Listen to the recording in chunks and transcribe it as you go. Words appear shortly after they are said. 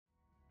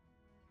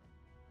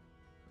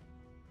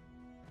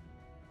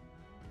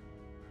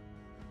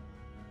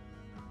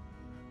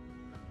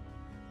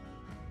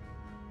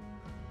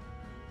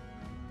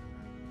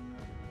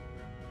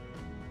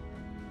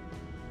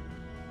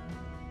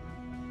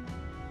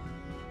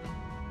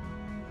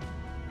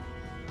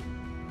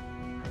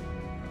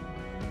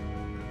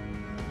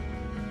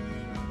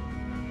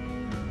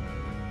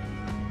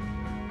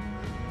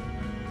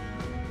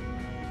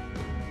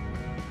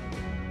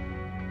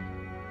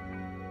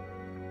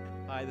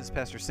Hi, this is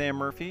Pastor Sam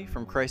Murphy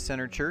from Christ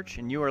Centered Church,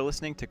 and you are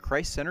listening to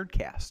Christ Centered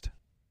Cast.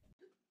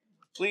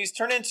 Please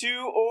turn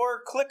into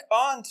or click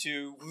on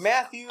to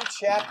Matthew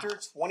chapter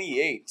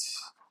 28.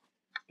 It's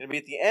going to be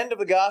at the end of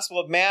the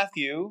Gospel of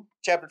Matthew,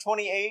 chapter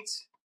 28.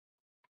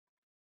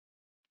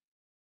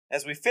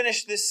 As we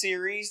finish this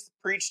series, the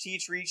Preach,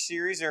 Teach, Reach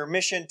series, or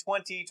Mission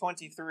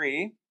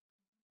 2023,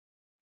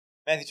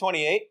 Matthew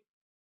 28,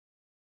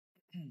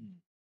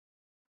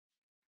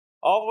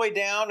 all the way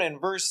down in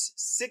verse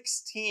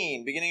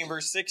 16, beginning in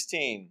verse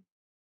 16.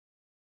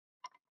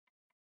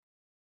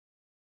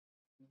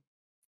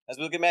 As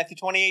we look at Matthew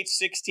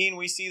 28:16,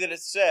 we see that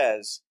it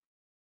says,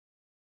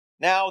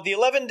 "Now the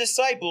 11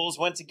 disciples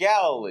went to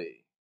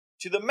Galilee,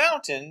 to the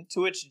mountain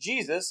to which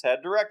Jesus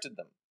had directed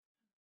them.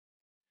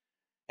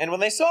 And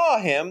when they saw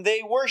him,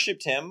 they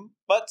worshipped him,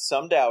 but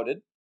some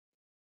doubted.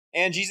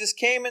 And Jesus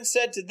came and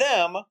said to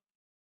them,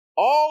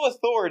 'All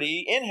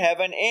authority in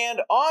heaven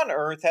and on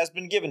earth has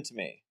been given to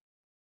me.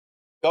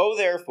 Go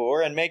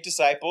therefore and make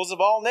disciples of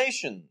all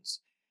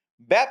nations,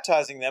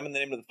 baptizing them in the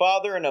name of the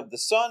Father and of the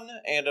Son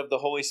and of the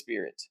Holy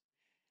Spirit,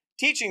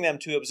 teaching them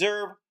to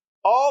observe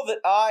all that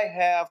I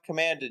have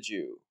commanded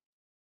you.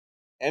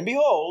 And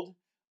behold,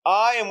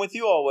 I am with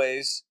you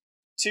always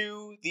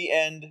to the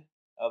end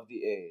of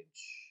the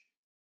age.'"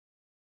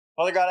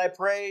 Father God, I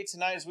pray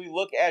tonight as we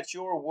look at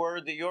your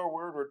word, that your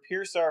word would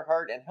pierce our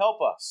heart and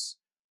help us,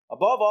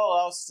 above all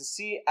else, to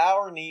see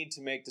our need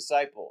to make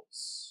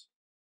disciples.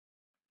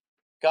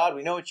 God,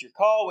 we know it's your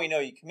call, we know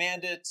you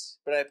command it,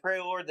 but I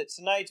pray, Lord, that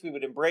tonight we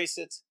would embrace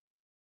it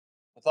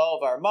with all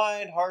of our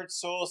mind, heart,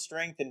 soul,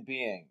 strength, and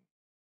being.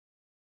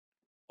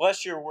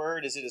 Bless your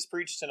word as it is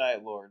preached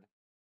tonight, Lord.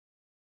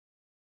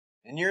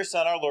 In your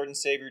Son, our Lord and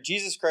Savior,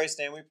 Jesus Christ's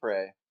name we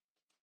pray.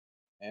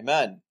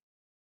 Amen.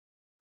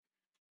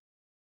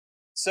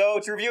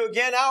 So, to review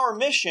again, our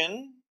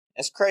mission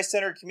as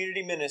Christ-Centered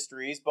Community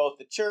Ministries, both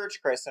the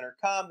church, Christ-Centered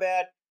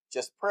Combat,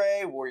 Just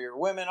Pray, Warrior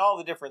Women, all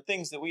the different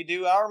things that we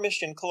do, our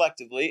mission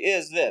collectively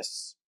is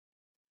this: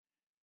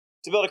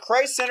 to build a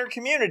Christ-centered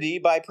community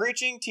by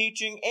preaching,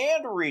 teaching,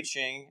 and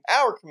reaching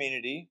our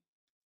community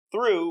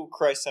through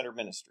Christ-centered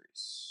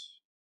ministries.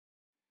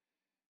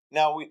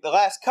 Now, the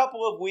last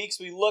couple of weeks,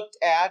 we looked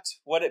at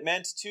what it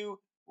meant to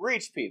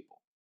reach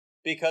people.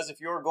 Because if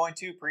you're going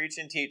to preach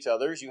and teach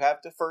others, you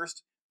have to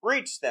first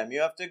reach them. You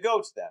have to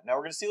go to them. Now,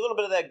 we're going to see a little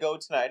bit of that go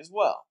tonight as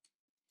well.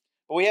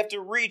 But we have to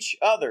reach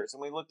others.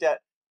 And we looked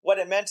at what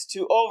it meant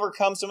to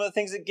overcome some of the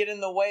things that get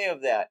in the way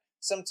of that.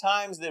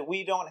 Sometimes that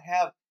we don't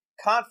have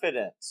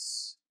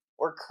confidence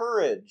or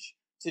courage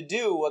to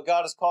do what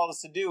God has called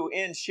us to do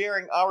in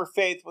sharing our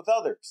faith with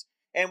others.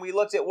 And we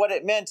looked at what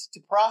it meant to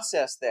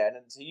process that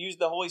and to use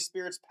the Holy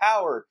Spirit's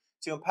power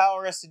to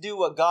empower us to do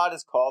what God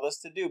has called us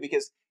to do,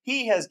 because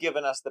He has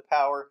given us the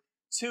power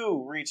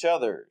to reach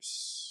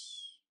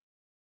others.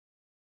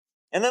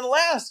 And then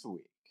last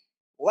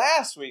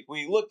week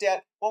we looked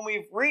at when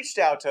we've reached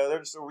out to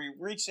others, or we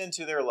reached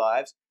into their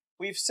lives,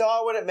 we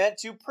saw what it meant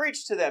to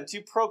preach to them,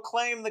 to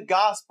proclaim the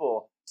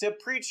gospel, to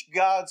preach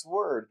God's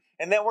word,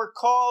 and that we're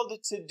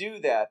called to do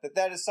that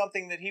is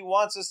something that He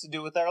wants us to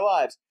do with our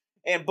lives.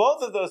 And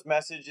both of those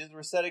messages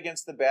were set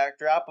against the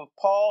backdrop of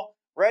Paul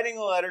writing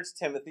a letter to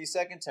Timothy,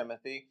 2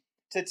 Timothy,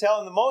 to tell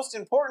him the most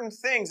important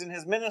things in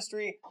his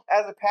ministry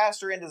as a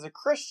pastor and as a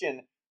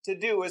Christian to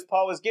do as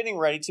Paul was getting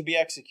ready to be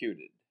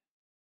executed.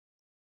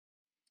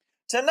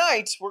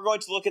 Tonight, we're going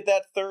to look at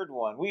that third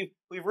one.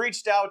 We've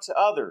reached out to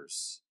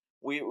others.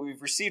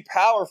 We've received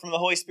power from the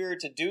Holy Spirit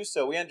to do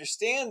so. We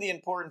understand the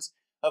importance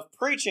of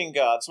preaching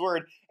God's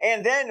word.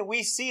 And then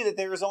we see that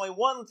there is only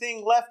one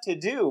thing left to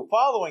do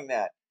following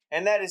that.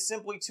 And that is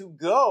simply to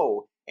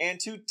go and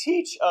to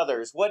teach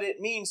others what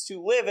it means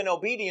to live in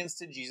obedience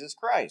to Jesus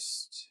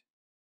Christ.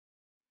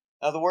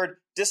 Now, the word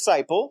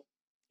disciple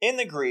in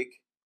the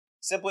Greek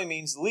simply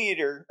means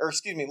learner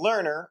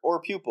or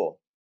pupil.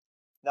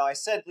 Now, I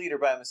said leader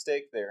by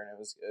mistake there, and it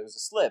was a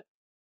slip,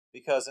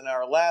 because in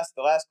the last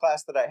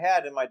class that I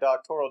had in my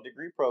doctoral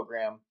degree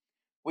program,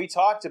 we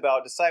talked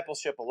about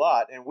discipleship a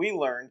lot, and we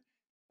learned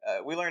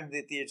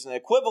that there's an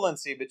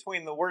equivalency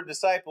between the word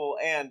disciple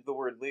and the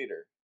word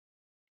leader.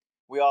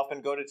 We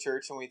often go to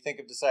church and we think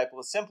of disciple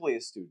as simply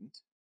a student,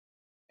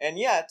 and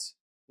yet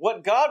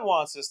what God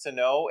wants us to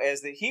know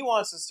is that He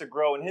wants us to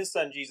grow in His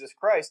Son Jesus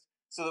Christ,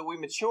 so that we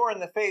mature in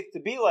the faith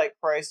to be like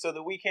Christ, so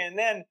that we can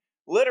then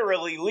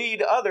literally lead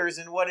others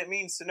in what it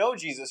means to know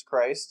Jesus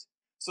Christ,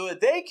 so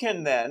that they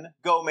can then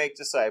go make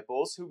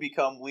disciples who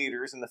become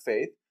leaders in the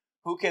faith,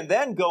 who can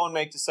then go and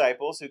make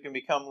disciples who can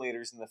become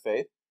leaders in the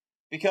faith.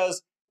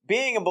 Because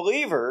being a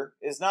believer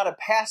is not a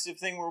passive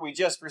thing where we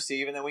just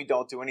receive and then we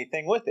don't do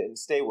anything with it and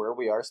stay where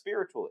we are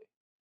spiritually.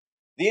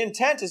 The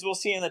intent, as we'll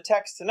see in the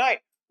text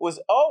tonight,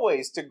 was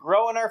always to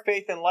grow in our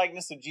faith and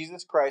likeness of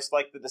Jesus Christ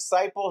like the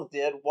disciples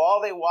did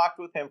while they walked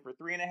with Him for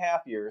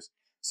 3.5 years,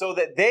 so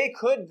that they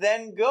could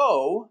then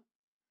go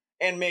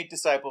and make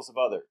disciples of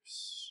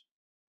others.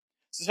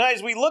 So tonight,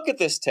 as we look at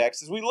this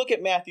text, as we look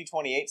at Matthew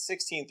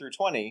 28:16 through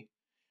 20,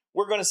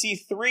 we're going to see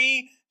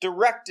 3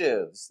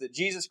 directives that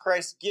Jesus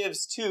Christ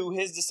gives to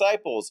his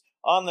disciples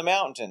on the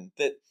mountain,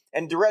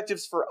 and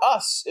directives for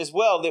us as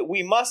well that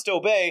we must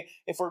obey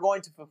if we're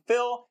going to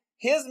fulfill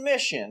his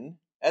mission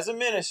as a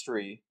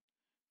ministry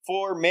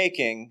for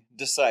making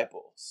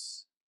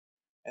disciples.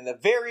 And the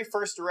very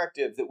first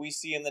directive that we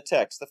see in the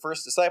text, the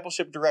first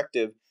discipleship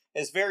directive,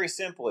 is very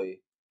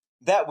simply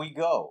that we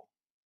go.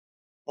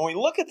 When we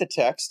look at the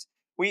text,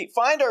 we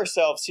find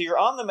ourselves here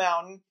on the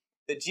mountain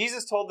that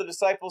Jesus told the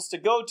disciples to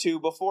go to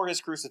before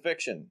his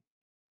crucifixion.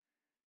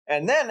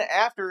 And then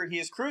after he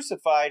is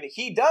crucified,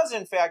 he does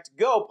in fact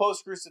go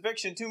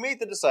post-crucifixion to meet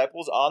the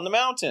disciples on the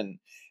mountain,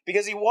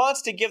 because he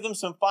wants to give them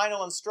some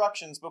final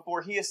instructions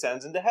before he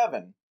ascends into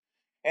heaven.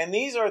 And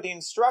these are the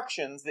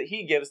instructions that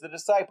he gives the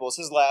disciples,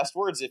 his last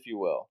words, if you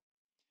will.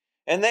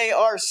 And they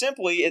are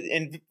simply,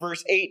 in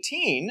verse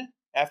 18,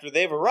 after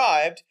they've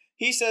arrived,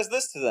 he says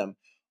this to them: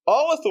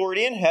 "All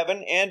authority in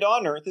heaven and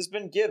on earth has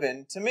been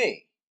given to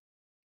me."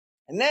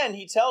 And then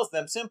he tells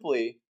them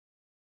simply,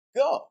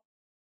 go.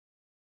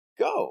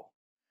 Go.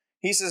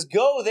 He says,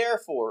 "Go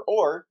therefore,"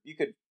 or you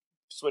could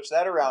switch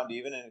that around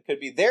even, and it could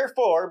be,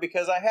 "Therefore,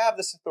 because I have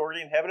this authority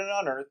in heaven and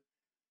on earth,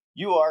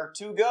 you are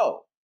to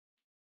go."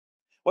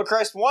 What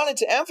Christ wanted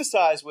to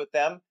emphasize with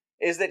them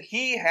is that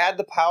he had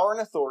the power and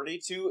authority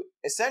to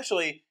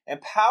essentially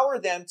empower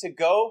them to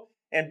go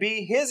and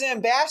be his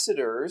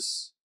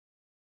ambassadors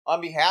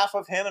on behalf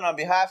of him and on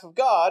behalf of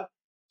God,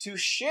 to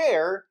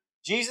share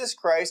Jesus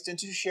Christ and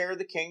to share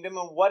the kingdom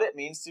and what it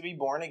means to be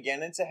born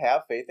again and to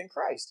have faith in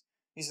Christ.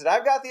 He said,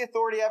 "I've got the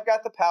authority, I've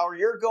got the power.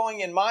 You're going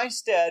in my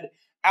stead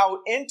out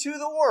into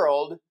the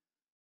world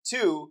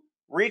to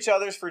reach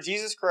others for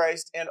Jesus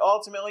Christ and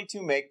ultimately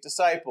to make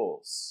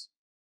disciples.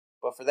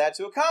 But for that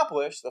to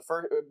accomplish, the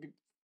first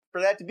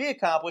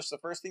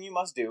thing you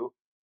must do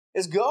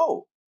is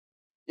go.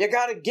 You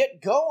got to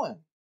get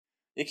going.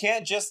 You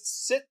can't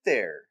just sit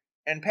there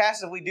and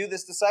passively do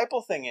this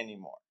disciple thing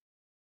anymore.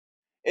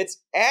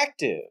 It's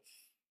active.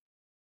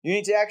 You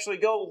need to actually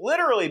go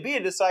literally be a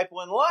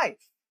disciple in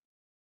life,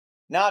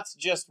 not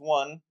just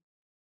one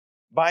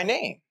by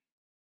name.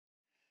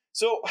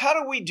 So how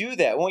do we do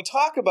that? When we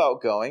talk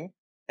about going,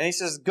 and he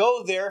says,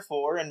 "Go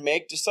therefore and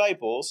make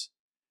disciples,"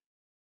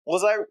 well,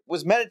 as I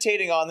was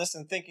meditating on this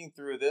and thinking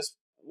through this,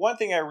 one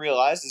thing I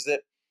realized is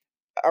that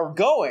our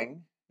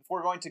going, if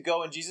we're going to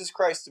go in Jesus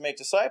Christ to make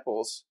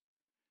disciples,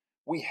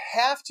 we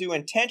have to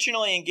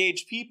intentionally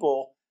engage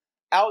people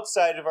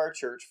outside of our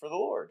church for the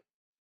Lord.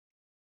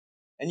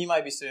 And you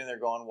might be sitting there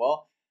going,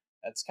 "Well,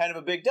 that's kind of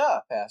a big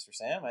duh, Pastor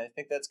Sam. I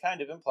think that's kind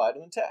of implied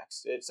in the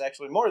text." It's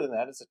actually more than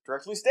that. It's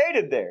directly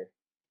stated there.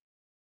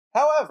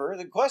 However,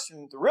 the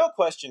real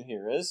question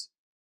here is,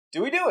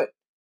 do we do it?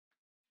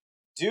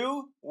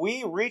 Do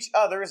we reach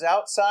others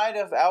outside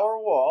of our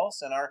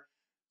walls and our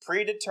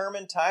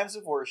predetermined times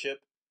of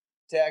worship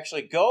to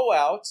actually go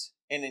out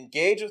and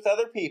engage with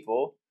other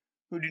people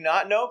who do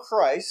not know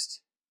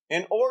Christ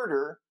in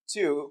order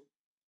to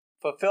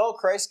fulfill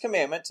Christ's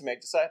commandment to make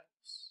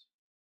disciples?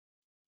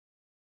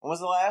 When was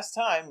the last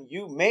time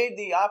you made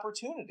the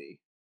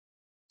opportunity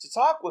to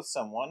talk with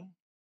someone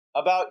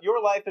about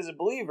your life as a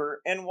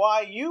believer and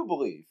why you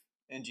believe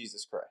in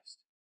Jesus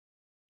Christ?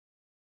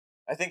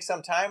 I think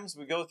sometimes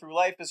we go through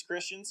life as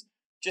Christians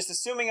just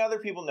assuming other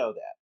people know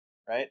that,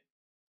 right?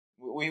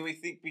 We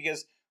think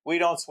because we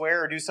don't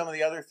swear or do some of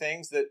the other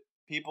things that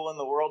people in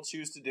the world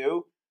choose to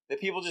do, that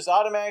people just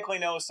automatically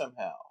know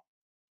somehow.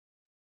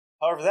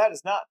 However, that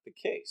is not the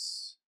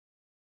case.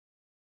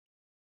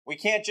 We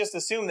can't just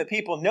assume that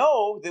people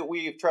know that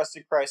we've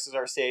trusted Christ as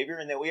our Savior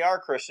and that we are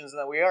Christians and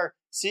that we are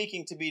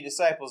seeking to be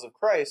disciples of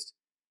Christ.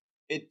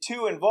 It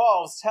too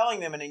involves telling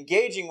them and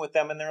engaging with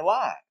them in their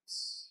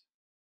lives.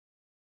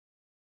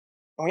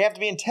 And we have to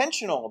be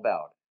intentional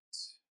about it.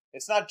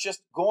 It's not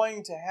just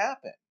going to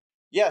happen.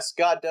 Yes,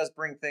 God does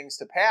bring things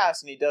to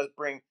pass and he does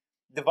bring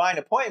divine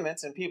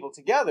appointments and people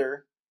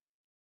together.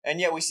 And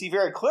yet we see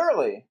very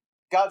clearly,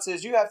 God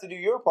says you have to do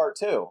your part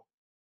too.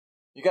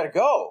 You got to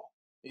go.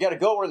 You got to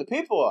go where the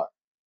people are.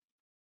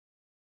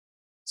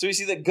 So we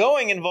see that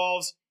going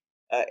involves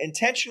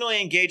intentionally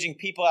engaging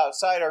people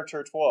outside our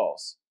church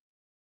walls.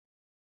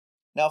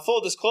 Now, full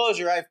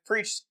disclosure, I've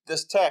preached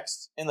this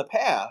text in the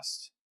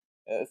past,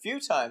 a few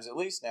times at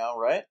least now,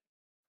 right?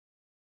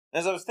 And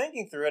as I was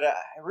thinking through it,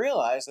 I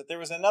realized that there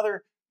was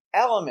another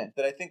element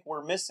that I think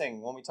we're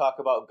missing when we talk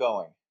about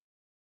going.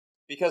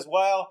 Because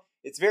while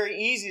it's very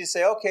easy to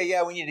say, okay,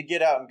 yeah, we need to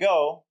get out and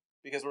go,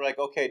 because we're like,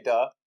 okay,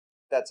 duh.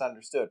 That's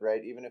understood,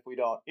 right? Even if we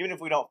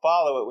don't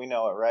follow it, we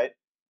know it, right?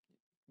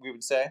 We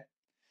would say.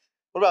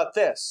 What about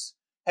this?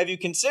 Have you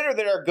considered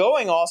that our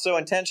going also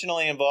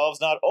intentionally involves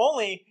not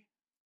only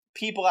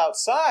people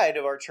outside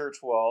of our church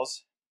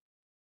walls,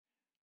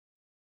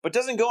 but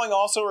doesn't going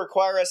also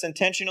require us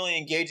intentionally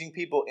engaging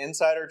people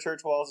inside our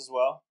church walls as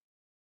well?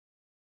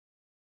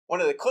 One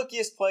of the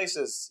clickiest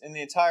places in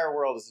the entire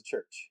world is the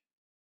church.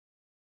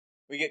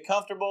 We get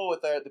comfortable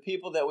with the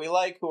people that we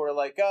like, who are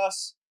like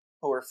us,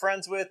 who we're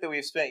friends with, that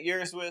we've spent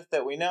years with,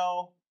 that we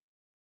know.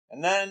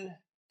 And then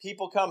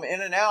people come in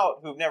and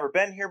out who've never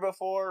been here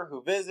before,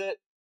 who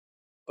visit.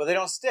 but they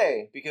don't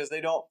stay because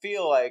they don't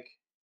feel like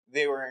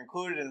they were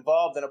included,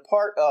 involved, and a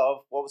part of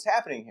what was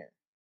happening here.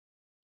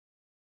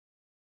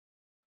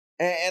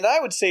 And I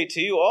would say to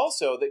you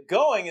also that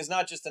going is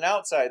not just an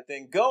outside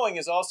thing. Going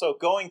is also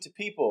going to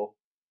people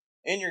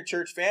in your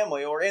church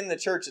family or in the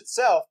church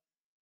itself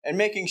and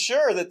making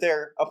sure that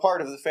they're a part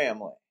of the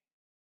family.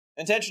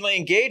 Intentionally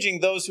engaging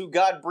those who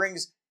God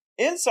brings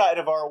inside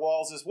of our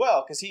walls as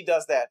well, because He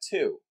does that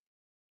too.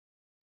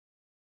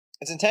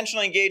 It's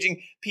intentionally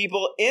engaging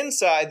people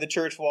inside the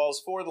church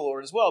walls for the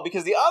Lord as well,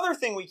 because the other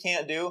thing we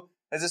can't do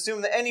is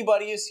assume that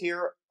anybody is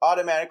here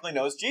automatically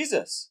knows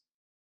Jesus.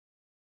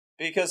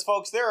 Because,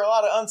 folks, there are a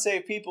lot of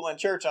unsaved people in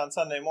church on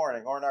Sunday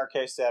morning, or in our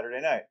case,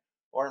 Saturday night,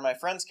 or in my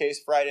friend's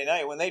case, Friday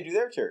night when they do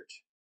their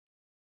church.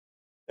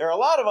 There are a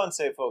lot of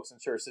unsaved folks in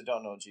church that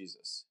don't know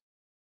Jesus.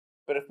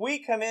 But if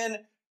we come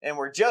in and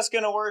we're just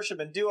going to worship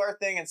and do our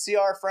thing and see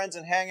our friends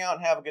and hang out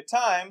and have a good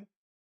time,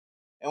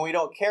 and we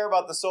don't care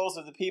about the souls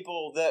of the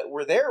people that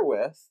we're there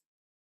with,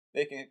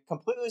 they can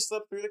completely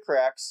slip through the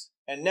cracks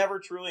and never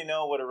truly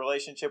know what a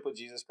relationship with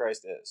Jesus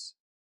Christ is.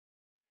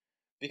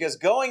 Because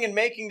going and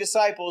making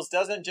disciples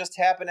doesn't just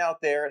happen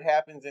out there, it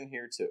happens in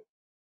here too.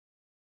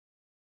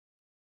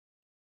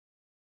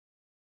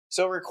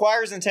 So it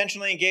requires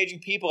intentionally engaging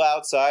people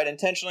outside,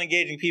 intentionally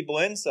engaging people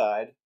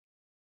inside,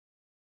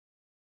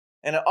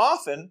 and it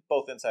often,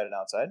 both inside and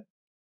outside,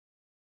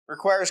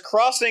 requires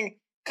crossing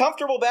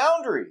comfortable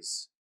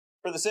boundaries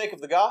for the sake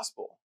of the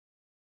gospel.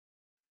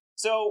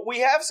 So we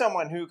have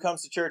someone who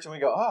comes to church and we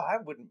go, I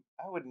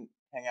wouldn't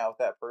hang out with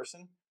that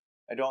person.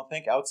 I don't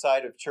think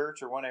outside of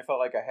church or when I felt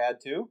like I had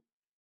to.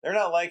 They're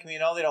not like me,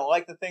 they don't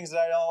like the things that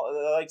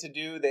I like to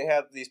do. They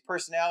have these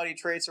personality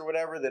traits or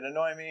whatever that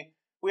annoy me.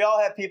 We all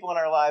have people in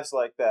our lives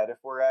like that. If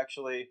we're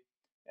actually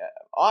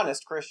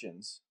honest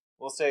Christians,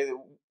 we'll say that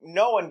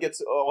no one gets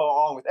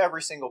along with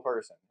every single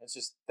person. It's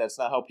just, that's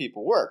not how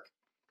people work.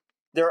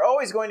 There are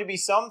always going to be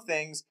some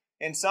things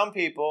in some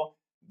people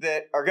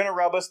that are going to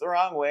rub us the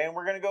wrong way, and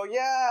we're going to go,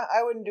 yeah,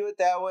 I wouldn't do it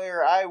that way,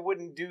 or I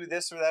wouldn't do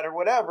this or that or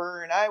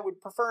whatever, and I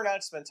would prefer not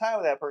to spend time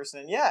with that person.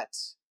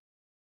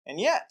 And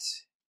yet,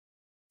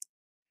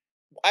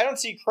 I don't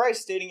see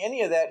Christ stating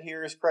any of that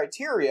here as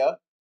criteria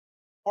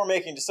for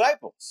making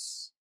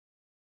disciples.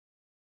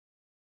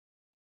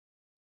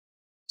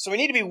 So we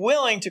need to be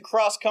willing to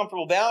cross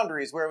comfortable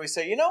boundaries where we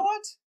say, you know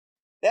what?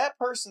 That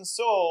person's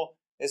soul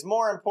is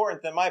more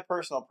important than my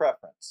personal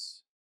preference.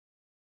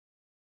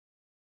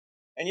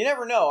 And you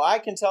never know. I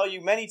can tell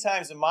you many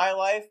times in my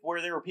life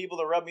where there were people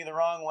that rubbed me the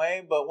wrong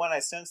way, but when I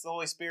sensed the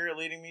Holy Spirit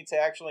leading me to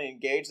actually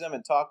engage them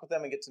and talk with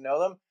them and get to know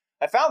them,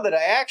 I found that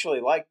I actually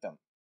liked them.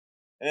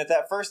 And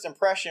that first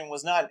impression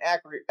was not an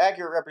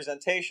accurate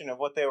representation of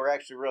what they were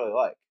actually really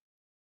like.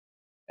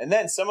 And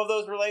then some of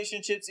those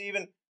relationships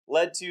even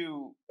led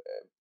to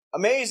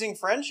amazing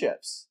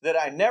friendships that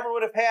I never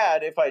would have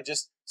had if I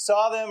just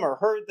saw them or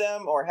heard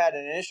them or had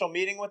an initial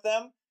meeting with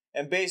them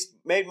and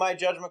made my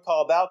judgment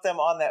call about them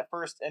on that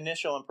first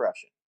initial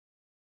impression.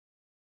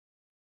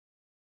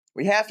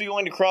 We have to be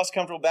willing to cross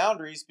comfortable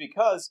boundaries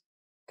because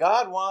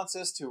God wants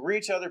us to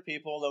reach other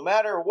people no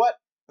matter what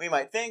we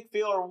might think,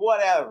 feel, or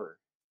whatever,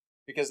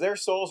 because their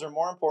souls are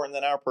more important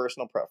than our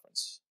personal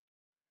preference.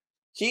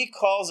 He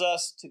calls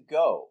us to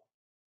go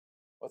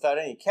without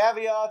any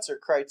caveats or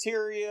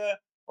criteria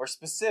or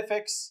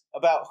specifics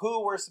about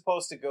who we're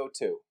supposed to go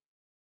to.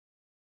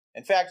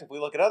 In fact, if we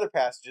look at other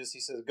passages, he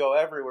says, go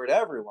everywhere to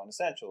everyone,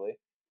 essentially.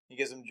 He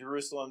gives them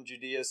Jerusalem,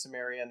 Judea,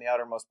 Samaria, and the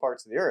outermost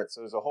parts of the earth.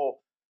 So there's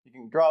you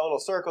can draw little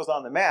circles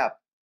on the map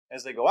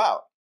as they go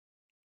out.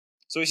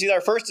 So we see that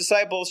our first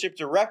discipleship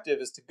directive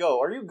is to go.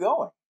 Are you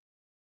going?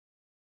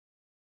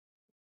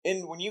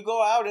 When you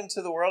go out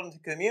into the world, into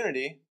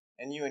community,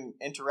 and you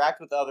interact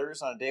with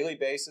others on a daily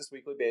basis,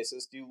 weekly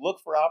basis, do you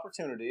look for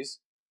opportunities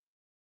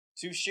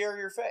to share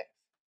your faith?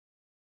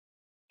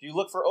 Do you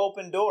look for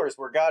open doors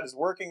where God is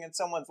working in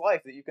someone's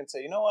life that you can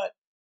say, you know what?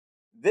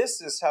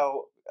 This is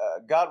how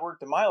God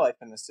worked in my life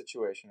in this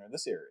situation or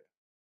this area.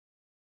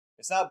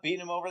 It's not beating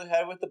them over the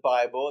head with the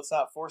Bible. It's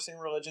not forcing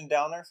religion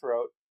down their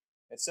throat.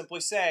 It's simply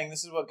saying,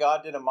 this is what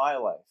God did in my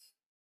life.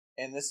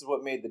 And this is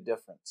what made the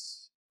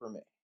difference for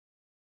me.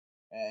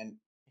 And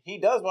He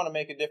does want to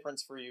make a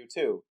difference for you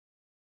too.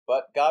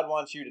 But God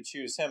wants you to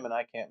choose Him, and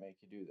I can't make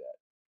you do that.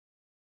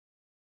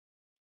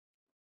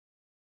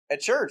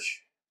 At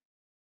church,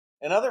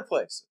 and other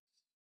places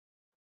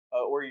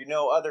where you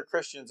know other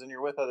Christians and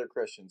you're with other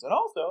Christians. And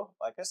also,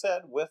 like I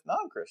said, with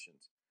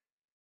non-Christians.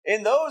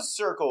 In those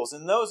circles,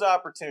 in those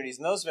opportunities,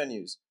 in those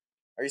venues,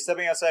 are you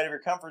stepping outside of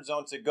your comfort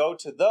zone to go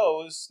to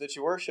those that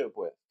you worship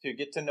with, to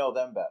get to know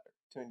them better,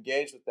 to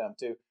engage with them,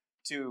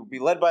 to be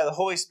led by the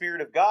Holy Spirit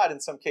of God, in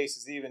some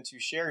cases even to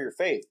share your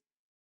faith,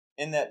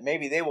 in that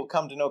maybe they will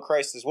come to know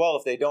Christ as well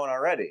if they don't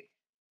already?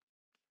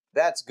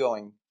 That's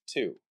going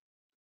too.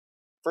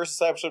 First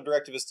discipleship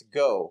directive is to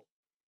go.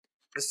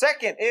 The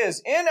second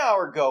is in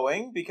our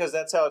going, because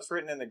that's how it's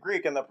written in the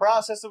Greek. In the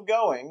process of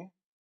going,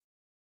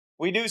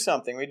 we do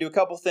something. We do a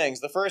couple things.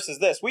 The first is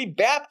this. We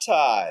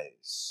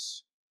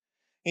baptize.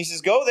 He says,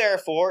 go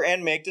therefore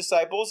and make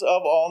disciples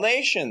of all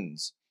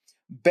nations,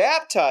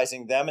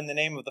 baptizing them in the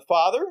name of the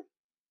Father,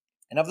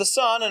 and of the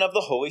Son, and of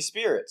the Holy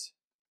Spirit.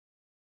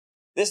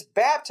 This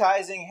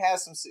baptizing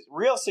has some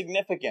real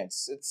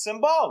significance. It's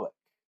symbolic,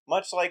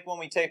 much like when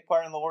we take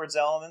part in the Lord's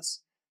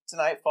elements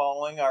tonight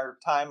following our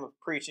time of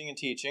preaching and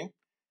teaching.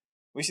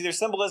 We see there's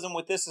symbolism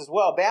with this as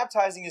well.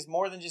 Baptizing is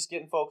more than just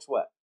getting folks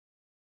wet.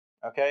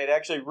 Okay, it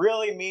actually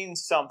really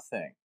means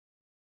something.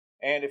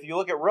 And if you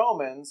look at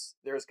Romans,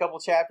 there's a couple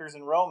chapters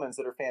in Romans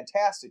that are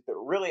fantastic that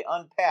really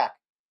unpack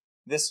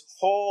this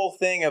whole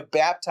thing of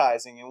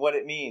baptizing and what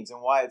it means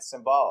and why it's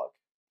symbolic.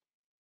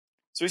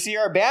 So we see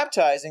our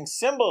baptizing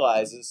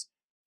symbolizes,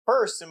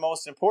 first and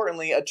most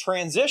importantly, a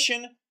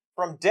transition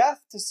from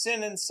death to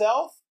sin and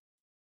self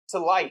to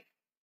life.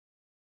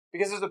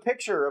 Because there's a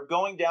picture of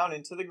going down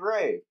into the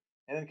grave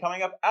and then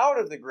coming up out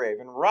of the grave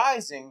and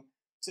rising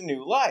to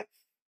new life.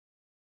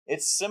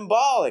 It's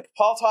symbolic.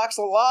 Paul talks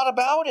a lot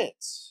about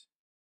it.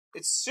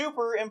 It's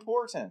super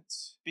important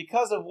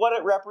because of what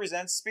it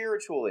represents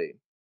spiritually.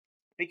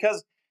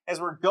 Because as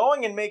we're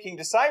going and making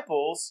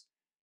disciples,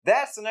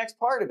 that's the next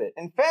part of it.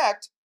 In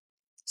fact,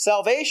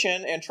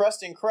 salvation and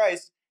trusting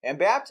Christ and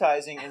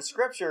baptizing in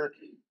Scripture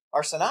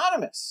are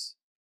synonymous.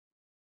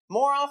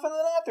 More often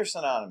than not, they're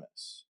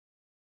synonymous.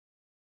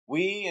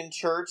 We in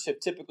church have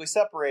typically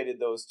separated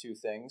those two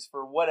things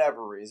for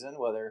whatever reason,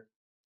 whether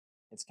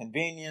it's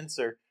convenience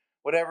or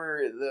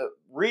whatever the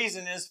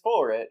reason is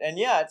for it. And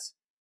yet,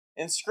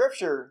 in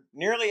Scripture,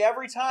 nearly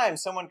every time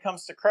someone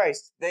comes to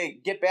Christ, they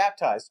get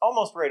baptized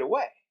almost right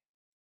away.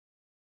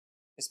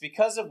 It's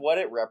because of what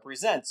it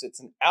represents. It's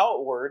an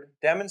outward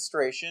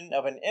demonstration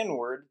of an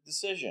inward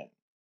decision.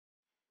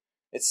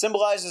 It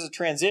symbolizes a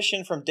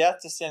transition from death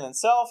to sin and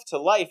self to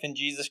life in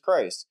Jesus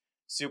Christ.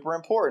 Super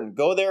important.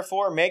 Go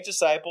therefore, make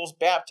disciples,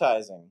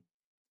 baptizing.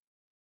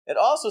 It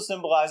also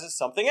symbolizes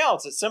something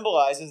else. It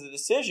symbolizes a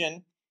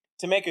decision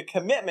to make a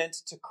commitment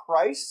to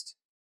Christ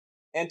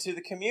and to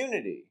the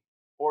community,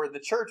 or the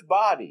church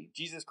body,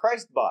 Jesus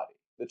Christ's body,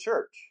 the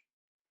church.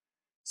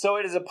 So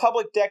it is a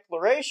public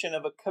declaration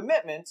of a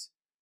commitment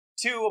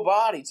to a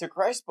body, to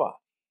Christ's body.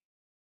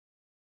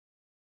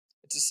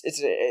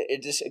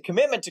 It's a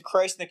commitment to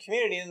Christ and the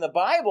community. In the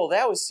Bible,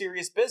 that was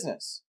serious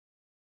business.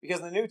 Because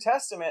in the New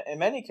Testament, in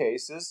many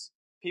cases,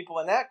 people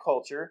in that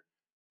culture,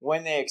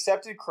 when they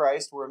accepted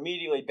Christ, were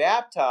immediately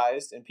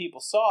baptized, and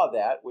people saw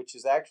that, which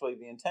is actually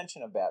the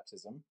intention of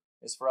baptism,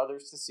 is for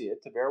others to see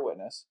it, to bear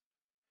witness.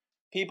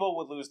 People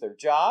would lose their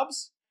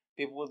jobs.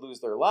 People would lose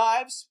their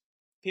lives.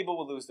 People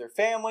would lose their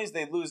families.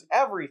 They'd lose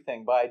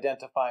everything by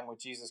identifying with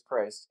Jesus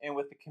Christ and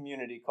with the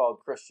community called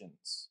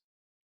Christians.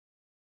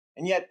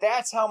 And yet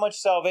that's how much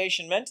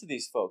salvation meant to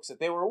these folks, that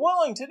they were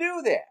willing to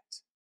do that.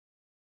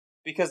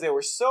 Because they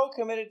were so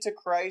committed to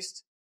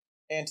Christ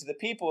and to the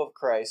people of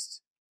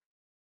Christ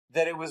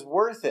that it was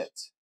worth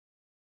it.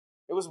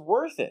 It was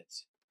worth it.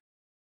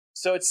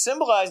 So it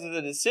symbolizes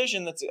a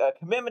decision that's a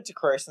commitment to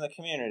Christ and the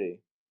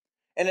community.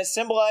 And it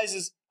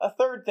symbolizes a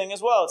third thing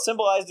as well. It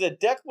symbolizes a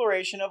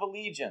declaration of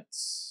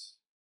allegiance.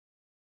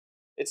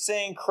 It's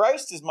saying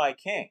Christ is my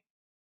king.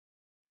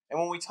 And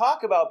when we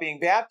talk about being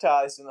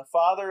baptized in the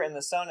Father and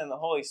the Son and the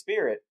Holy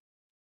Spirit,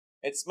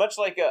 it's much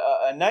like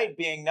a knight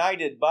being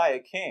knighted by a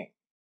king.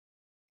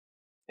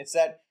 It's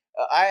that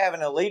I have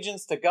an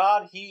allegiance to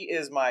God. He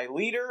is my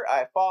leader.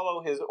 I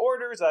follow his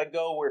orders. I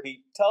go where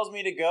he tells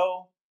me to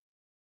go.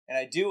 And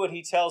I do what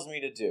he tells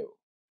me to do.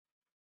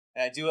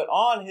 And I do it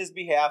on his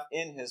behalf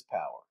in his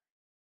power.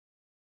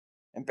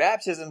 And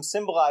baptism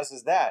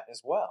symbolizes that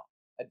as well.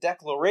 A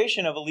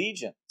declaration of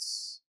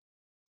allegiance.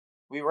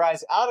 We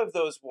rise out of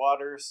those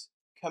waters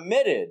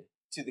committed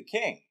to the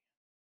King.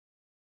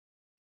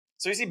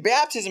 So you see,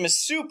 baptism is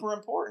super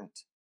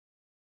important.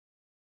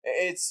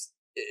 It's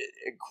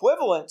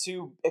equivalent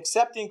to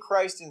accepting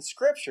Christ in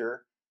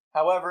Scripture.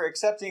 However,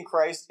 accepting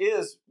Christ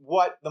is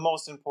what the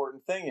most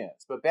important thing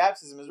is. But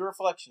baptism is a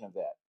reflection of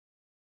that.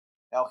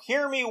 Now,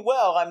 hear me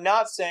well. I'm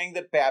not saying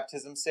that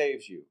baptism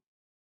saves you.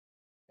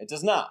 It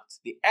does not.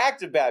 The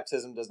act of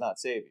baptism does not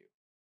save you.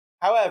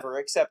 However,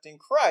 accepting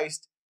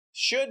Christ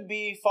should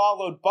be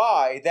followed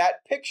by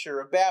that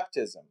picture of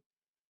baptism,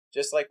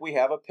 just like we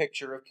have a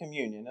picture of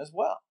communion as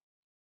well.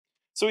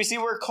 So we see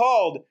we're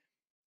called,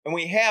 and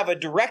we have a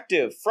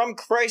directive from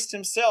Christ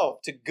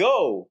himself to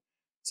go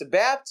to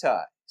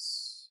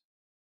baptize.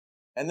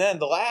 And then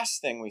the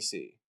last thing we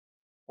see,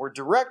 we're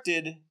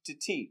directed to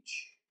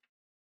teach.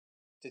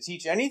 To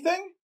teach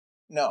anything?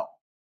 No.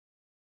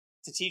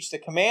 To teach the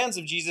commands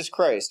of Jesus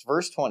Christ.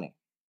 Verse 20.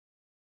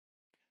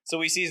 So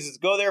we see this,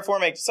 go therefore,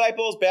 make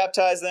disciples,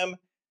 baptize them,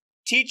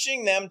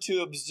 teaching them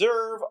to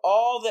observe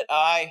all that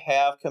I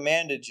have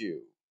commanded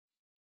you.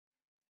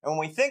 And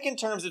when we think in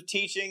terms of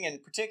teaching,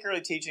 and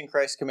particularly teaching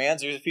Christ's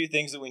commands, there's a few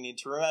things that we need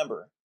to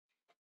remember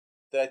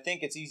that I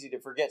think it's easy to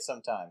forget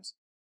sometimes,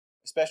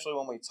 especially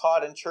when we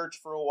taught in church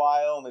for a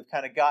while and we've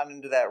kind of gotten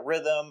into that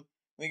rhythm.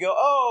 We go,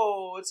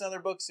 oh, it's another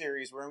book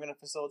series where I'm going to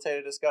facilitate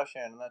a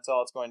discussion, and that's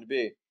all it's going to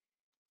be.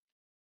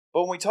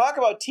 But when we talk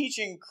about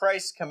teaching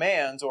Christ's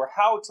commands, or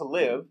how to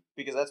live,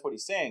 because that's what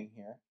he's saying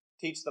here,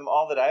 teach them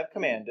all that I have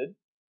commanded,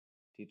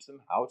 teach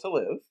them how to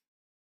live.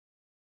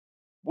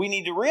 we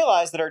need to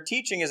realize that our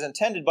teaching is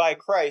intended by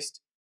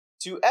Christ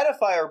to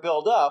edify or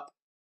build up,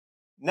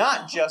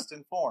 not just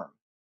inform.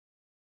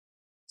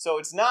 So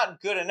it's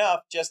not good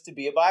enough just to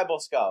be a Bible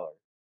scholar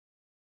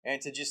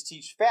and to just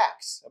teach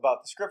facts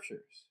about the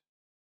Scriptures.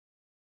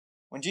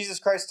 When Jesus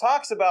Christ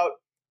talks about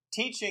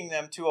teaching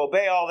them to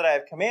obey all that I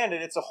have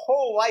commanded, it's a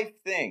whole life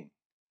thing.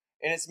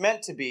 And it's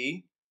meant to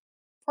be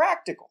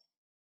practical.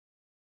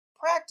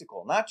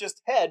 Practical, not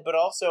just head, but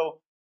also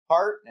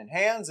heart and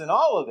hands and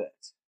all of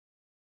it.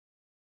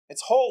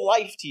 It's whole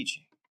life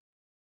teaching.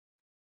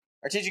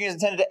 Our teaching is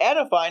intended to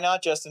edify,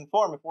 not just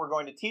inform, if we're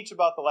going to teach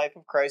about the life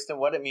of Christ and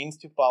what it means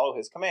to follow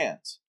his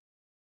commands.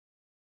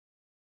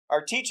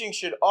 Our teaching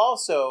should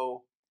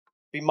also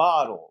be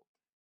modeled.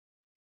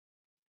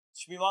 It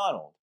should be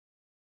modeled.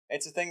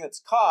 It's a thing that's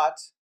caught,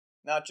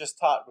 not just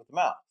taught with the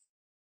mouth.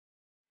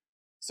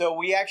 So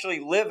we actually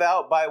live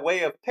out by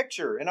way of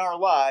picture in our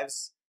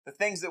lives the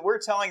things that we're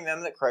telling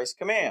them that Christ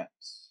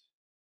commands.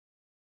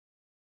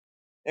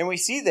 And we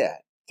see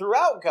that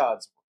throughout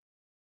God's word.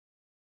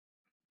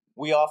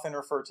 We often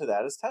refer to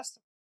that as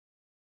testimony.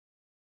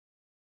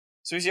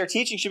 So we see our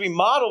teaching should be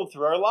modeled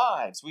through our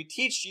lives. We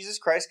teach Jesus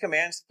Christ's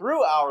commands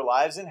through our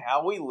lives and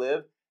how we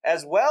live,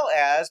 as well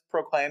as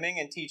proclaiming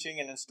and teaching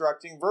and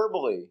instructing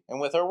verbally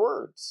and with our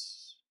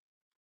words.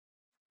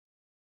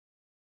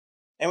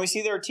 And we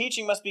see that our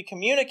teaching must be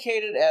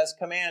communicated as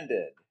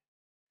commanded.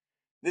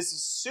 This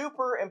is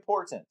super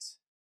important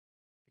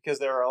because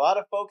there are a lot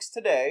of folks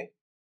today,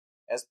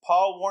 as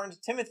Paul warned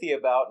Timothy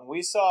about, and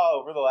we saw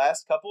over the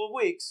last couple of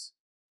weeks,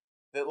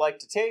 that like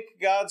to take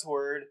God's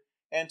word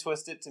and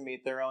twist it to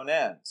meet their own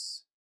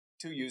ends,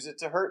 to use it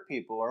to hurt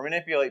people or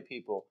manipulate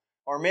people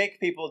or make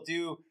people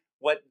do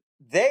what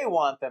they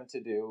want them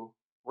to do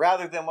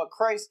rather than what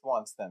Christ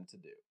wants them to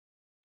do.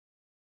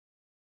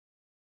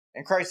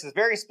 And Christ is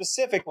very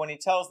specific when he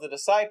tells the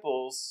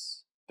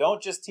disciples,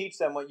 don't just teach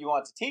them what you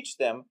want to teach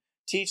them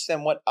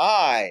what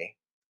I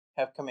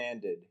have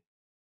commanded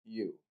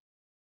you.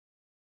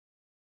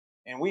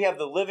 And we have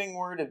the living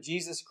word of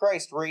Jesus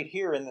Christ right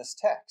here in this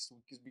text,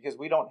 because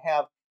we don't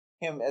have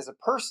him as a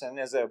person,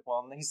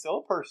 he's still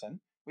a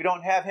person. We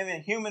don't have him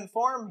in human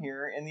form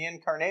here in the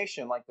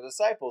incarnation like the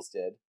disciples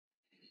did.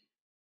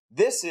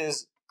 This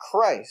is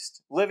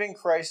Christ, living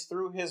Christ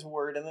through his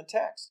word in the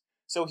text.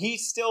 So he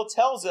still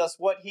tells us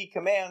what he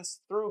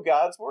commands through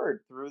God's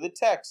word, through the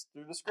text,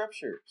 through the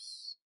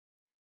scriptures.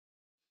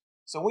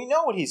 So we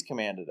know what he's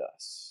commanded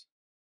us.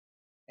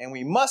 And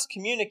we must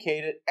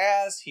communicate it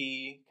as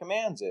he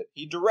commands it.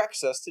 He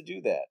directs us to do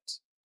that.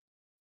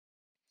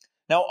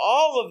 Now,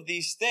 all of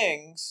these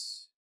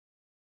things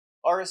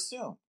are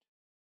assumed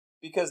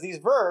because these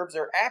verbs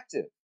are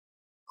active.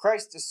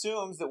 Christ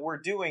assumes that we're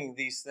doing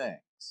these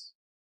things.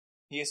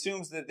 He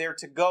assumes that they're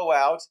to go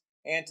out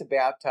and to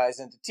baptize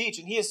and to teach.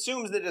 And he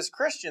assumes that as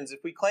Christians, if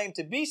we claim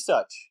to be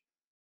such,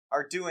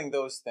 are doing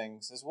those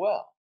things as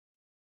well.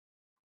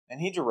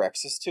 And he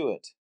directs us to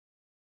it.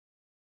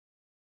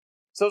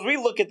 So as we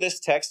look at this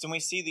text and we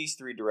see these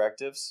three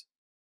directives,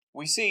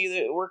 we see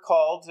that we're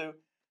called to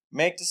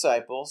make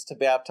disciples, to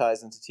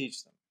baptize, and to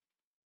teach them.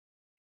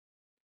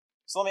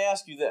 So let me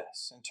ask you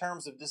this, in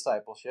terms of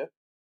discipleship,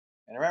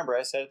 and remember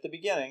I said at the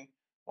beginning,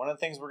 one of the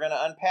things we're going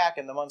to unpack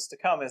in the months to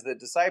come is that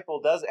disciple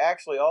does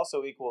actually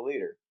also equal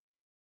leader.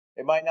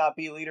 It might not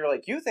be leader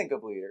like you think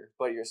of leader,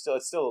 but it's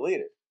still a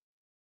leader.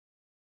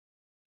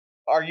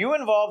 Are you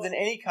involved in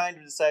any kind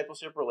of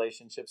discipleship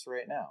relationships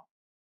right now?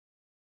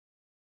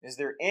 Is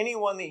there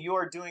anyone that you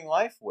are doing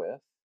life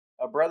with,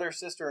 a brother or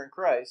sister in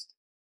Christ,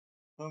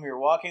 whom you're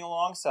walking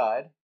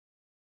alongside,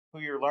 who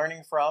you're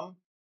learning from,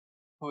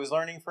 who is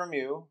learning from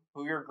you,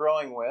 who you're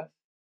growing with,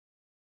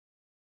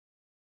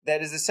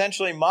 that is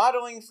essentially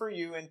modeling for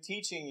you and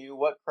teaching you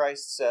what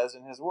Christ says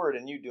in his word,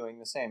 and you doing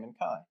the same in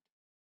kind?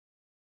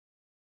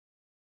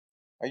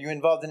 Are you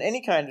involved in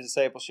any kind of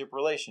discipleship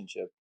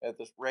relationship at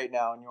this right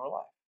now in your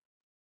life?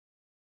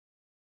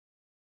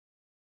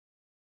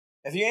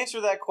 If you answer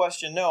that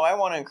question no, I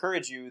want to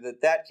encourage you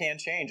that can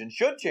change and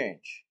should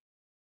change.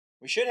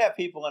 We should have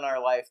people in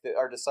our life that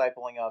are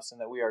discipling us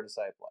and that we are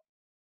discipling.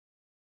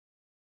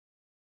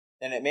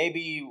 And it may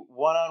be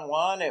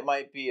one-on-one, it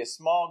might be a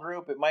small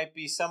group, it might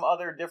be some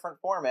other different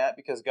format,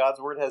 because God's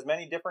word has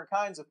many different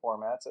kinds of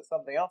formats. That's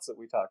something else that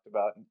we talked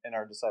about in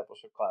our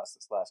discipleship class,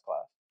 this last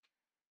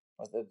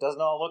class. It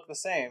doesn't all look the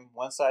same.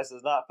 One size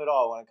does not fit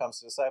all when it comes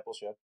to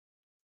discipleship.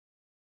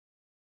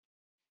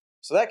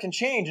 So that can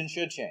change and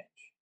should change.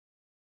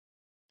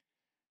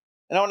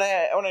 And I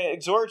want to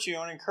exhort you, I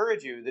want to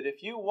encourage you that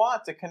if you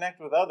want to connect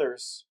with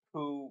others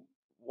who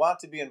want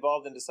to be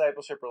involved in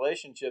discipleship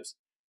relationships,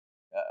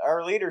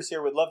 our leaders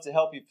here would love to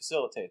help you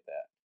facilitate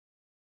that.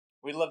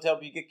 We'd love to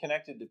help you get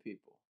connected to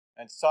people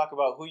and to talk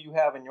about who you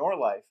have in your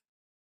life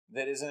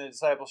that is in a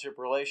discipleship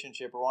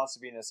relationship or wants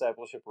to be in a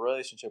discipleship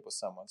relationship with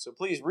someone. So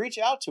please reach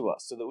out to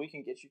us so that we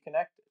can get you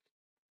connected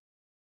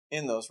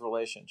in those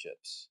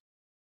relationships.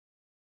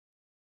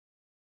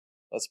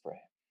 Let's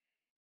pray.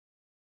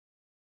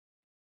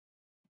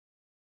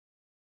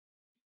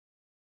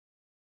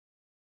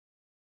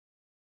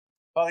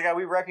 Father God,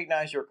 we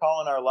recognize your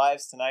call in our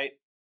lives tonight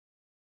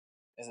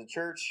as a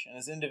church and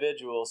as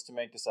individuals to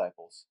make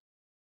disciples.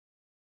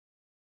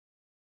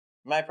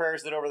 My prayer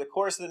is that over the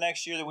course of the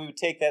next year that we would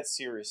take that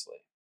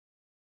seriously.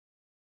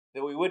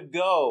 That we would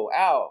go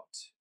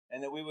out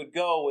and that we would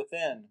go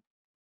within.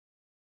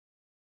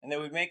 And that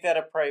we would make that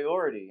a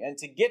priority. And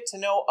to get to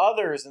know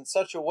others in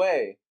such a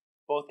way,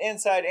 both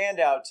inside and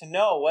out, to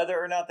know whether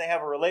or not they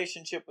have a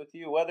relationship with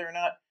you, whether or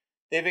not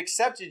they've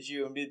accepted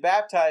you and been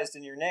baptized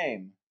in your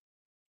name,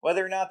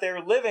 whether or not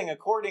they're living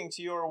according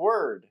to your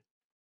word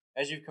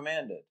as you've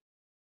commanded.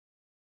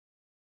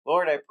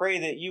 Lord, I pray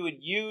that you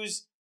would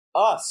use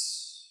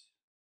us,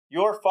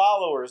 your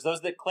followers,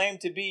 those that claim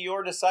to be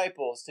your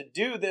disciples, to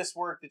do this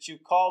work that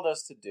you've called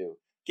us to do.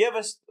 Give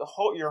us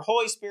your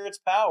Holy Spirit's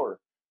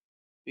power,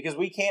 because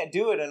we can't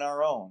do it in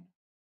our own.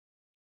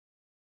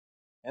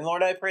 And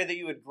Lord, I pray that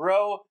you would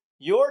grow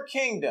your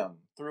kingdom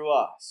through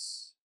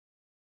us.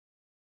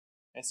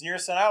 It's in your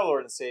Son, our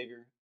Lord and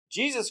Savior,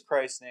 Jesus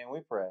Christ's name we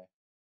pray.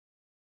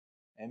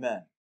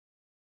 Amen.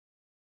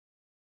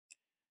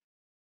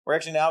 We're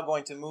actually now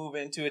going to move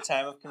into a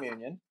time of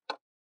communion.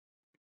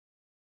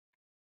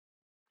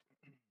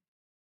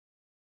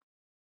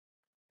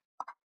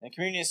 And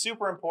communion is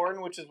super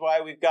important, which is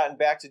why we've gotten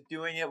back to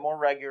doing it more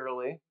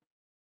regularly.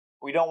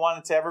 We don't want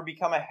it to ever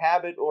become a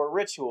habit or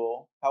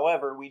ritual.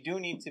 However, we do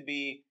need to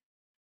be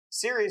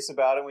serious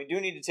about it. We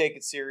do need to take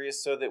it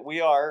serious so that we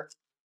are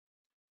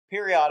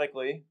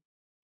periodically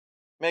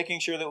making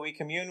sure that we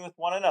commune with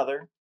one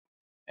another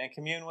and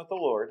commune with the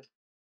Lord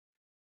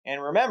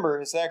and remember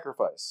his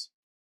sacrifice.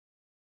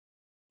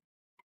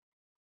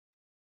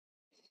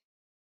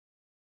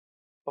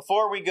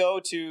 Before we go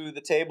to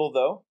the table,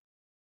 though,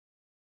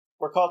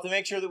 we're called to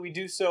make sure that we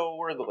do so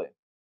worthily.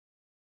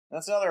 And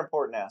that's another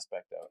important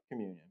aspect of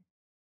communion.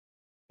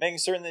 Making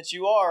certain that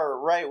you are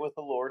right with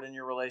the Lord in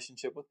your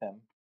relationship with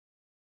him.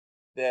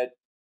 That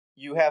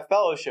you have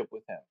fellowship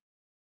with him.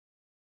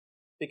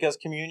 Because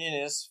communion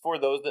is for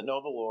those that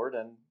know the Lord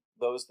and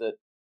those that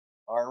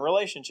are in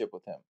relationship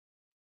with him.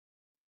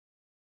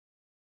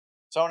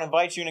 So I want to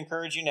invite you and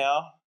encourage you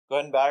now. Go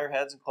ahead and bow your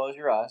heads and close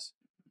your eyes.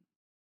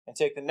 And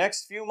take the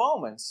next few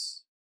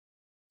moments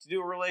to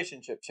do a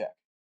relationship check.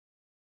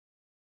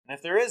 And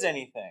if there is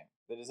anything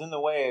that is in the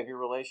way of your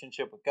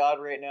relationship with God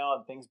right now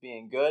and things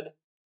being good,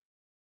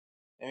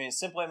 I mean, it's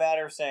simply a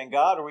matter of saying,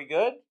 God, are we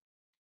good?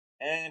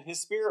 And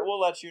his Spirit will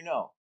let you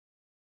know.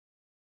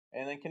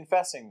 And then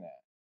confessing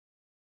that.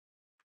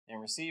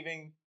 And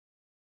receiving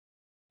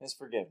his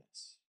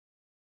forgiveness.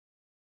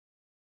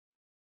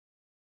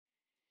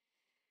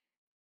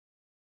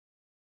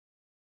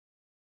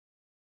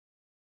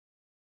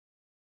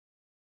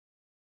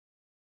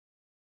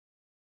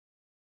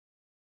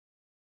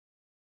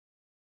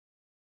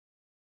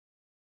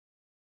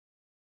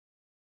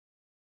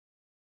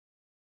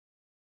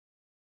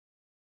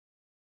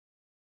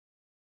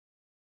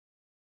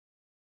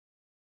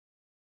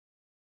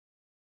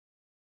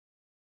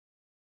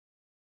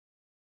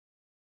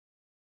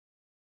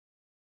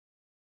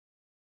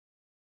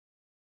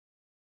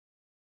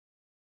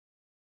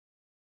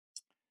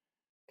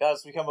 God,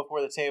 as we come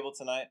before the table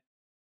tonight,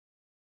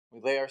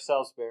 we lay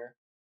ourselves bare.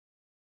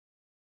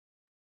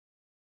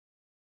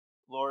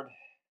 Lord,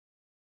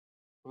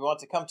 we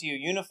want to come to you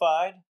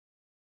unified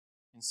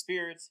in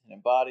spirit and in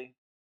body,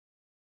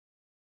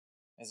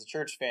 as a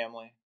church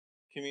family,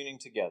 communing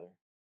together.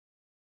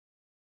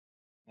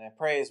 And I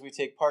pray as we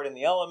take part in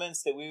the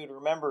elements that we would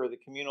remember the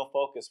communal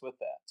focus with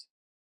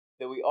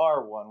that we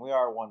are one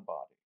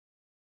body.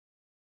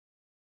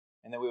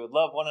 And that we would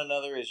love one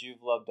another as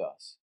you've loved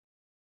us.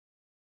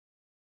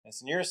 And it's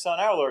in your Son,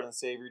 our Lord and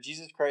Savior,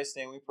 Jesus Christ's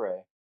name we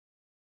pray.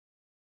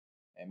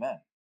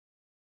 Amen.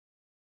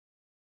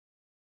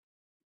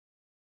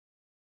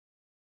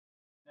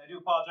 I do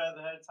apologize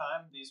ahead of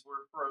time. These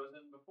were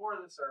frozen before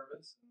the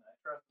service, and I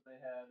trust that they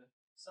had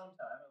some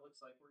time. It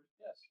looks like we're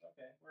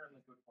in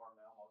liquid form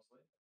now, mostly.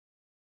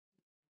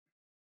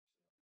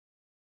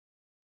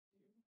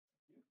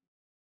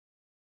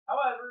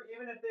 However,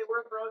 even if they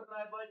were frozen,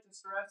 I'd like to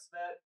stress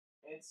that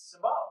it's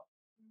symbolic.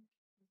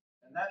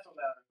 And that's what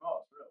matters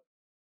most, really.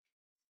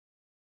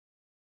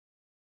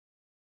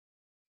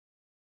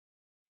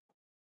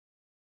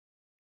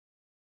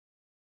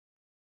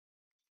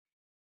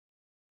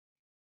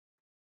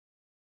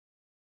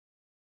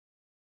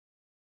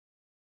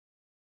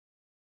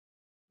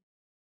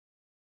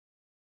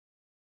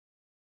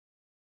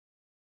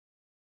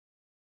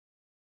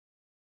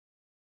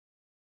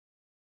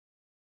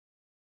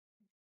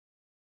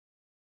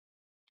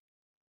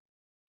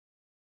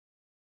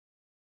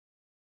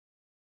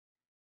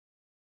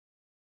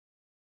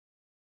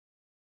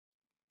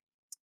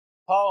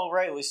 Paul,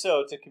 rightly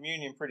so, took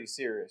communion pretty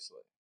seriously.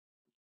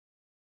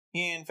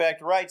 He, in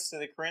fact, writes to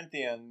the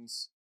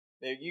Corinthians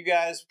that you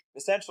guys,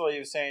 essentially, he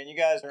was saying, you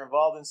guys are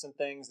involved in some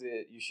things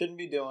that you shouldn't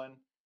be doing,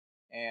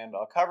 and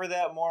I'll cover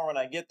that more when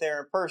I get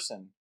there in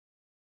person.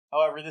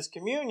 However, this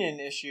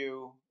communion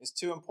issue is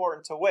too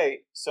important to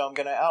wait, so I'm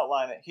going to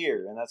outline it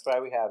here, and that's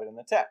why we have it in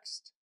the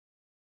text.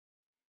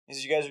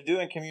 Because you guys are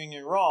doing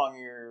communion wrong.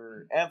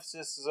 Your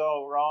emphasis is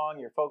all wrong.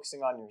 You're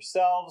focusing on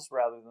yourselves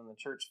rather than the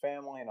church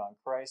family and on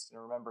Christ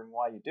and remembering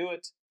why you do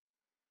it.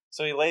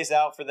 So he lays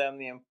out for them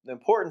the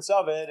importance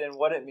of it and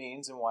what it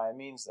means and why it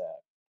means that.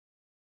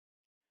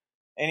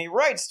 And he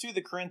writes to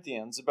the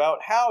Corinthians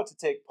about how to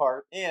take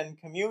part in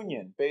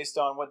communion based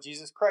on what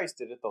Jesus Christ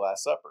did at the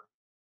Last Supper.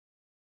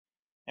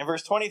 And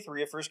verse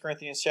 23 of 1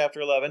 Corinthians chapter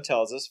 11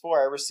 tells us,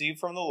 "For I received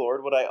from the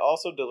Lord what I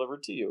also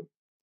delivered to you,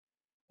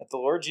 that the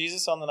Lord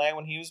Jesus on the night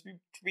when he was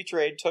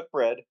betrayed took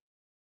bread,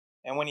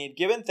 and when he had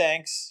given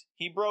thanks,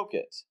 he broke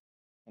it,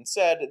 and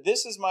said,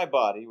 'This is my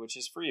body, which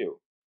is for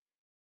you.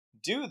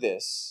 Do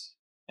this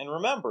in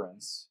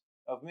remembrance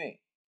of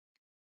me.'"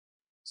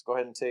 Let's go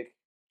ahead and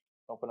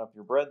open up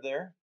your bread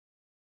there,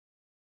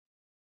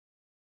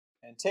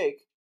 and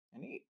take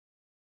and eat.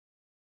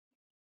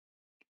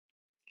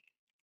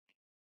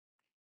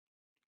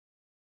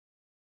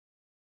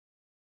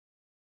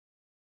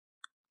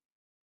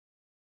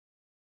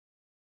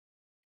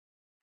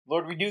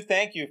 Lord, we do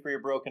thank you for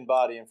your broken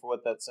body and for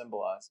what that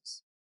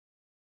symbolizes.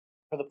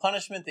 For the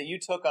punishment that you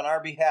took on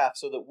our behalf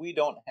so that we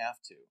don't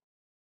have to.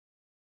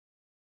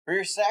 For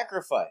your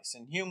sacrifice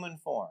in human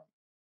form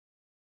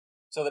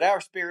so that our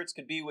spirits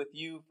could be with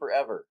you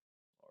forever,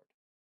 Lord.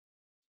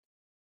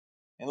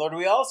 And Lord,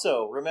 we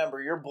also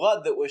remember your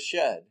blood that was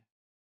shed,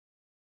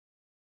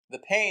 the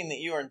pain that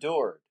you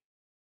endured,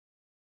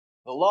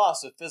 the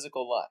loss of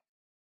physical life.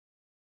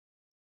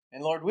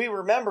 And Lord, we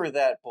remember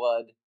that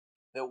blood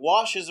that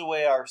washes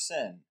away our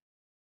sin,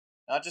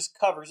 not just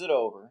covers it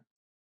over,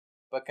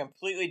 but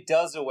completely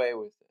does away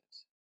with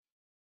it.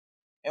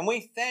 And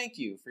we thank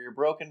you for your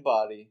broken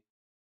body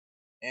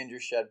and your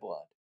shed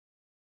blood.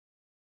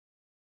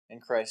 In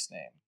Christ's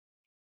name,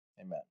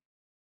 amen.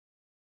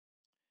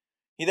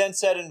 He then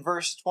said in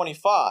verse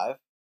 25,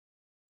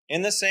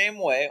 "In the same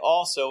way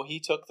also he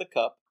took the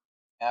cup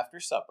after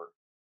supper,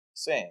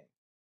 saying,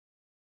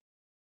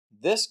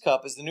 'This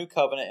cup is the new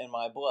covenant in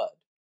my blood.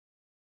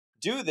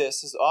 Do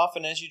this as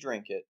often as you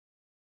drink it,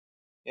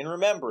 in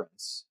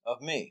remembrance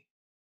of me.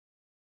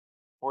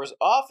 For as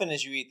often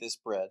as you eat this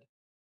bread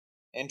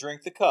and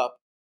drink the cup,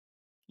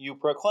 you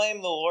proclaim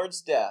the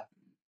Lord's death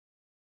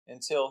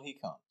until he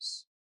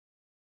comes.'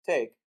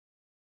 Take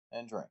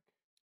and drink."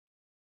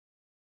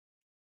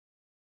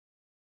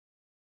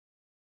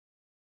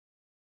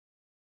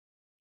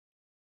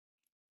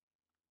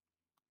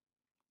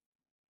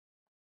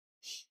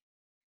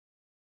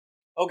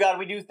 Oh God,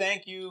 we do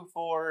thank you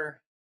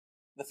for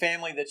the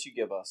family that you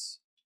give us.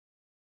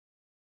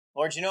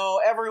 Lord, you know,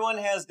 everyone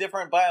has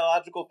different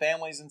biological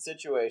families and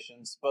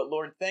situations, but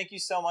Lord, thank you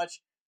so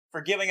much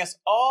for giving us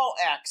all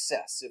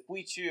access, if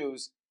we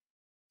choose,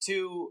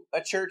 to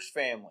a church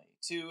family,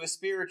 to a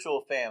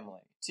spiritual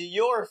family, to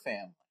your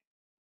family.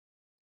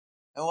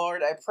 And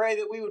Lord, I pray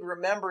that we would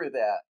remember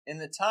that in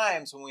the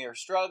times when we are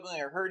struggling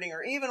or hurting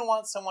or even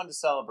want someone to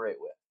celebrate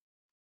with.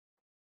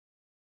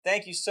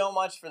 Thank you so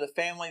much for the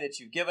family that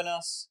you've given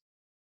us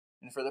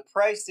and for the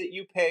price that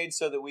you paid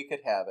so that we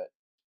could have it.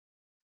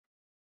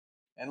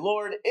 And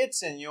Lord,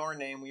 it's in your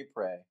name we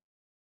pray.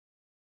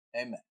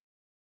 Amen.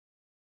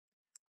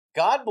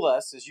 God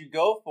bless as you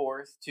go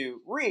forth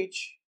to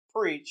reach,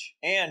 preach,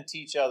 and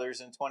teach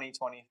others in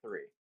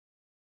 2023.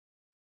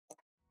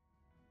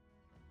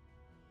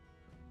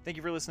 Thank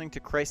you for listening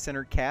to Christ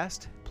Centered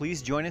Cast.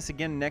 Please join us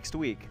again next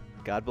week.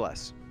 God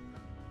bless.